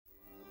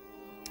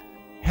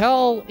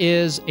Hell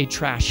is a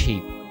trash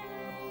heap.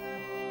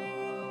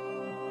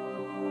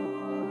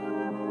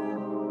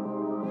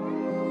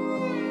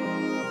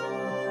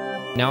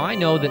 Now, I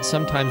know that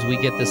sometimes we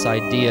get this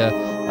idea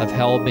of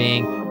hell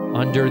being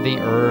under the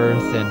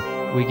earth,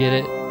 and we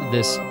get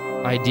this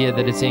idea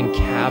that it's in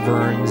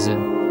caverns,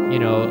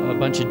 and, a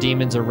bunch of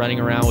demons are running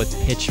around with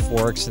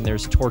pitchforks, and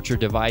there's torture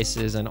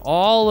devices, and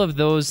all of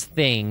those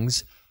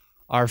things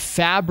are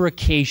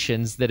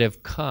fabrications that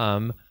have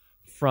come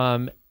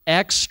from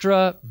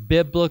extra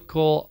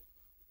biblical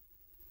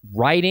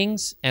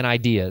writings and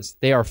ideas.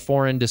 They are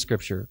foreign to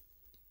Scripture.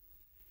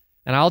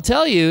 And I'll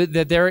tell you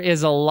that there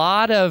is a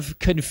lot of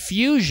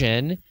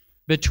confusion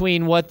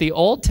between what the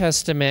Old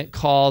Testament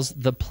calls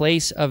the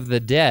place of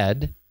the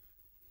dead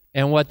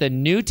and what the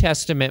New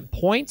Testament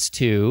points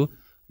to,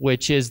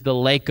 which is the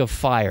lake of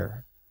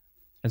fire.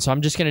 And so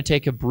I'm just going to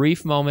take a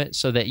brief moment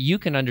so that you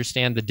can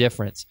understand the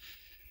difference.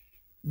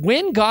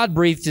 When God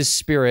breathed his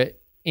Spirit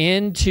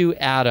into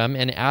Adam,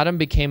 and Adam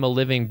became a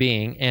living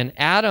being, and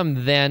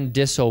Adam then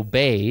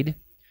disobeyed,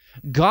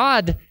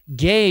 God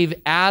gave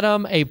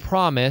Adam a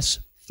promise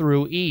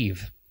through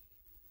Eve.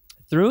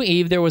 Through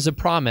Eve, there was a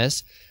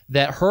promise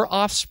that her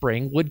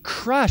offspring would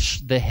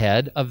crush the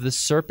head of the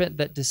serpent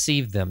that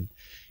deceived them.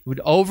 It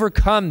would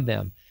overcome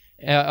them,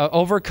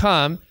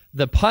 overcome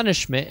the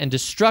punishment and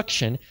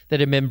destruction that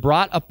had been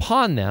brought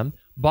upon them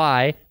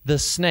by the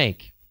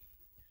snake.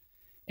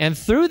 And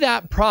through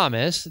that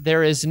promise,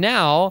 there is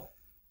now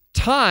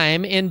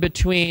time in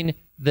between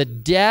the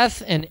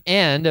death and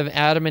end of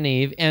Adam and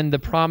Eve and the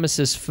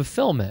promise's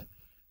fulfillment.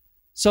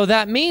 So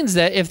that means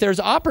that if there's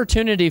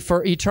opportunity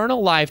for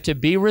eternal life to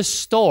be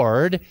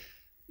restored,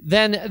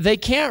 then they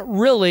can't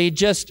really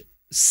just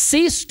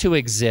cease to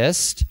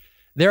exist.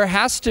 There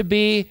has to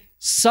be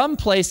some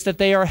place that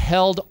they are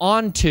held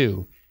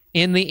onto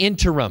in the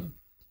interim.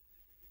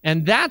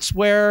 And that's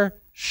where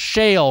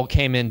Sheol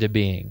came into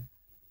being.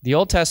 The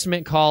Old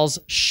Testament calls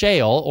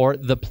Sheol, or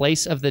the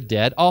place of the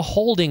dead, a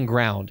holding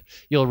ground.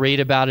 You'll read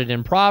about it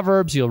in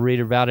Proverbs. You'll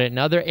read about it in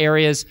other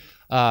areas,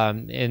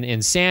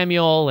 in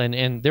Samuel,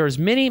 and there's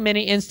many,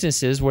 many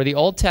instances where the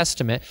Old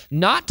Testament,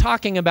 not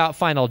talking about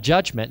final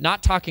judgment,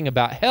 not talking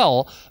about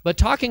hell, but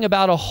talking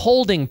about a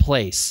holding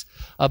place,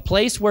 a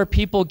place where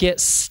people get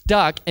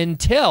stuck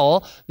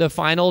until the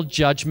final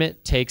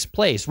judgment takes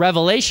place.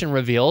 Revelation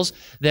reveals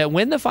that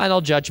when the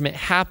final judgment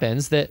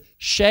happens, that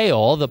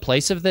Sheol, the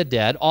place of the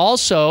dead,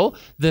 also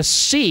the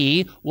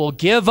sea will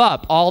give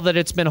up all that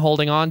it's been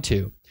holding on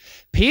to.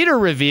 Peter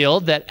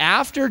revealed that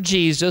after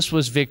Jesus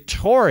was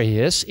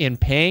victorious in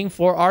paying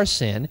for our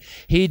sin,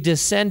 he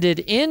descended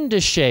into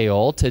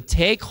Sheol to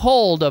take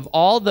hold of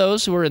all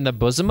those who were in the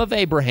bosom of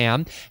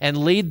Abraham and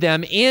lead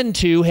them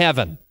into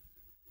heaven.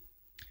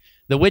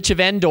 The witch of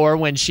Endor,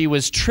 when she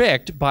was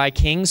tricked by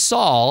King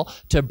Saul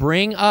to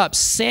bring up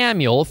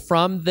Samuel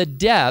from the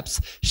depths,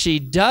 she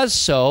does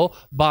so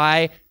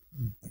by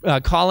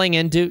calling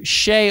into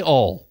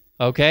Sheol,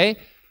 okay?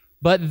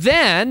 But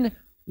then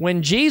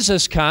when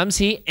Jesus comes,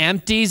 he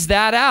empties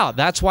that out.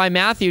 That's why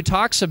Matthew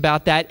talks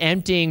about that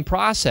emptying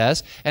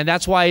process, and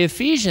that's why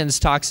Ephesians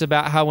talks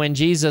about how when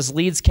Jesus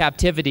leads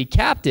captivity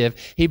captive,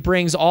 he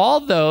brings all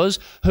those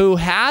who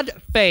had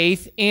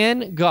faith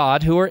in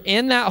God, who are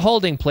in that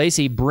holding place,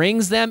 he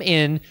brings them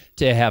in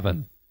to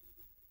heaven.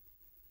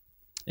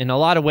 In a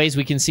lot of ways,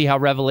 we can see how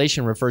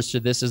Revelation refers to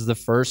this as the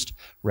first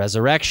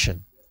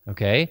resurrection,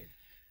 okay?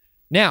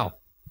 Now,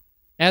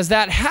 as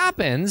that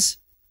happens,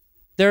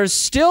 there's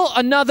still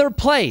another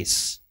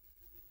place.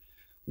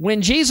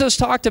 When Jesus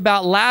talked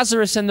about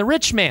Lazarus and the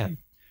rich man,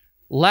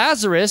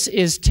 Lazarus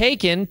is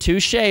taken to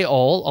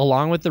Sheol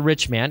along with the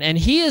rich man, and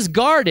he is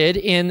guarded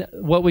in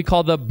what we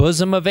call the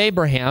bosom of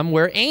Abraham,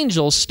 where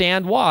angels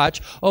stand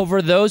watch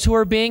over those who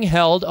are being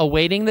held,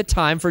 awaiting the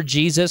time for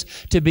Jesus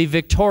to be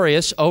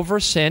victorious over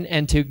sin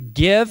and to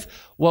give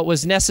what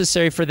was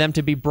necessary for them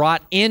to be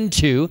brought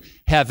into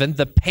heaven,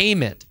 the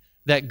payment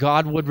that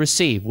God would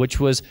receive, which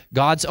was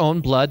God's own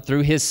blood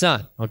through his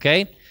son,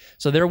 okay?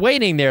 So they're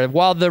waiting there,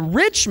 while the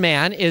rich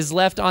man is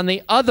left on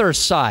the other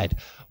side,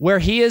 where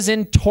he is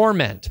in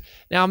torment.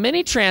 Now,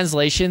 many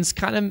translations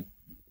kind of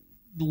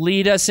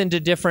lead us into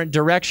different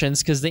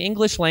directions because the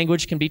English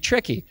language can be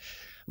tricky.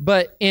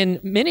 But in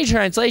many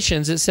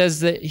translations, it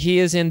says that he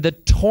is in the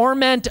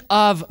torment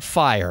of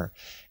fire.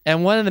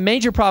 And one of the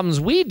major problems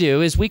we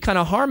do is we kind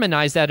of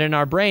harmonize that in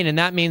our brain, and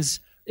that means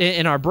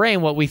in our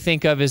brain, what we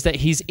think of is that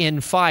he's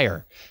in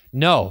fire.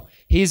 No,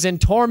 he's in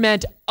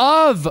torment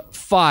of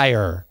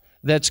fire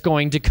that's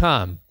going to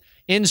come.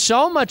 In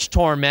so much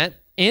torment,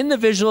 in the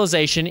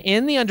visualization,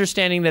 in the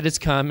understanding that it's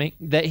coming,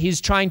 that he's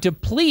trying to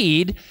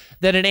plead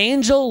that an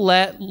angel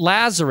let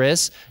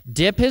Lazarus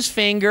dip his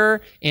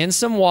finger in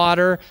some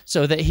water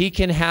so that he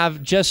can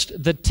have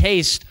just the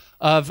taste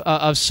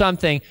of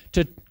something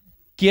to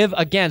give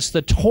against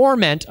the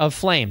torment of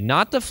flame.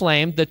 Not the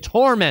flame, the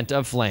torment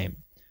of flame.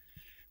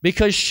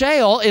 Because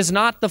Sheol is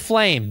not the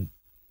flame.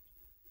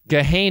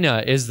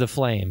 Gehenna is the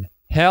flame.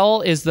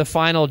 Hell is the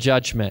final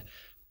judgment.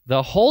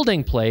 The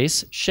holding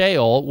place,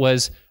 Sheol,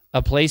 was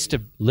a place to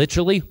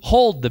literally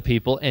hold the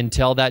people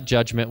until that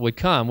judgment would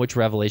come, which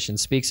Revelation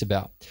speaks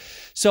about.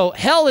 So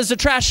hell is a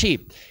trash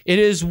heap. It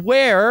is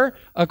where,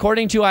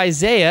 according to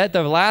Isaiah,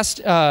 the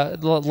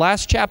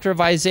last chapter of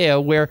Isaiah,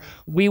 where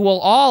we will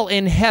all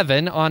in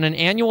heaven on an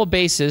annual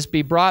basis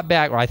be brought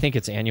back, or I think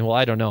it's annual,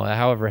 I don't know,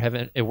 however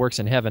heaven it works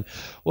in heaven.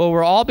 Well,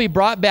 we'll all be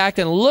brought back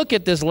and look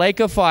at this lake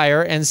of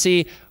fire and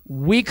see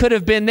we could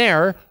have been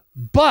there,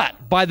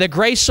 but by the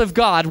grace of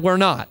God, we're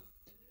not.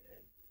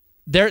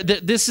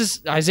 This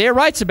is Isaiah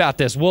writes about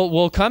this.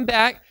 We'll come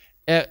back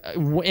at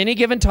any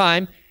given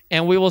time,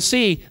 and we will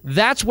see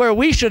that's where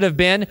we should have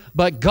been,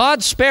 but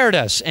God spared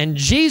us, and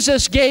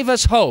Jesus gave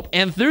us hope.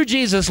 And through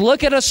Jesus,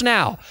 look at us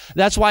now.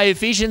 That's why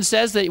Ephesians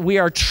says that we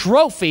are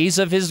trophies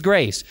of His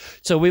grace.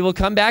 So we will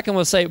come back and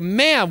we'll say,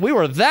 man, we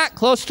were that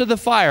close to the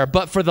fire,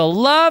 but for the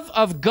love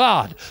of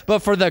God,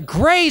 but for the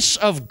grace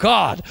of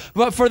God,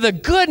 but for the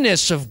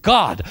goodness of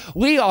God,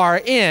 we are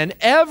in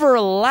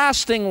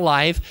everlasting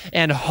life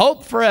and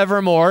hope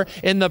forevermore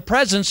in the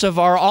presence of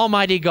our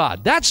Almighty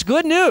God. That's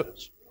good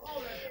news.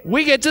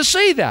 We get to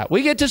see that.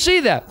 We get to see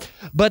that.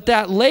 But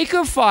that lake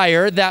of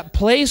fire, that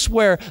place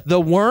where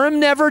the worm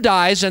never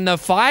dies and the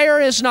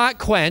fire is not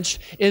quenched,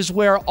 is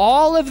where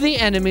all of the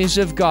enemies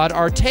of God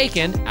are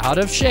taken out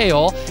of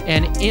Sheol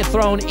and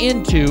thrown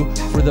into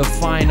for the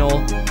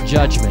final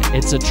judgment.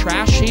 It's a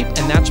trash heap,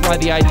 and that's why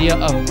the idea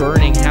of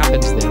burning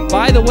happens there.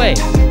 By the way,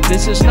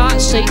 this is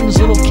not Satan's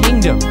little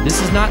kingdom.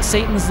 This is not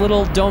Satan's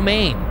little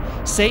domain.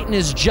 Satan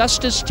is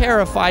just as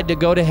terrified to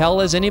go to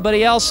hell as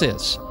anybody else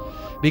is,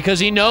 because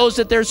he knows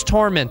that there's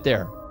torment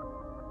there.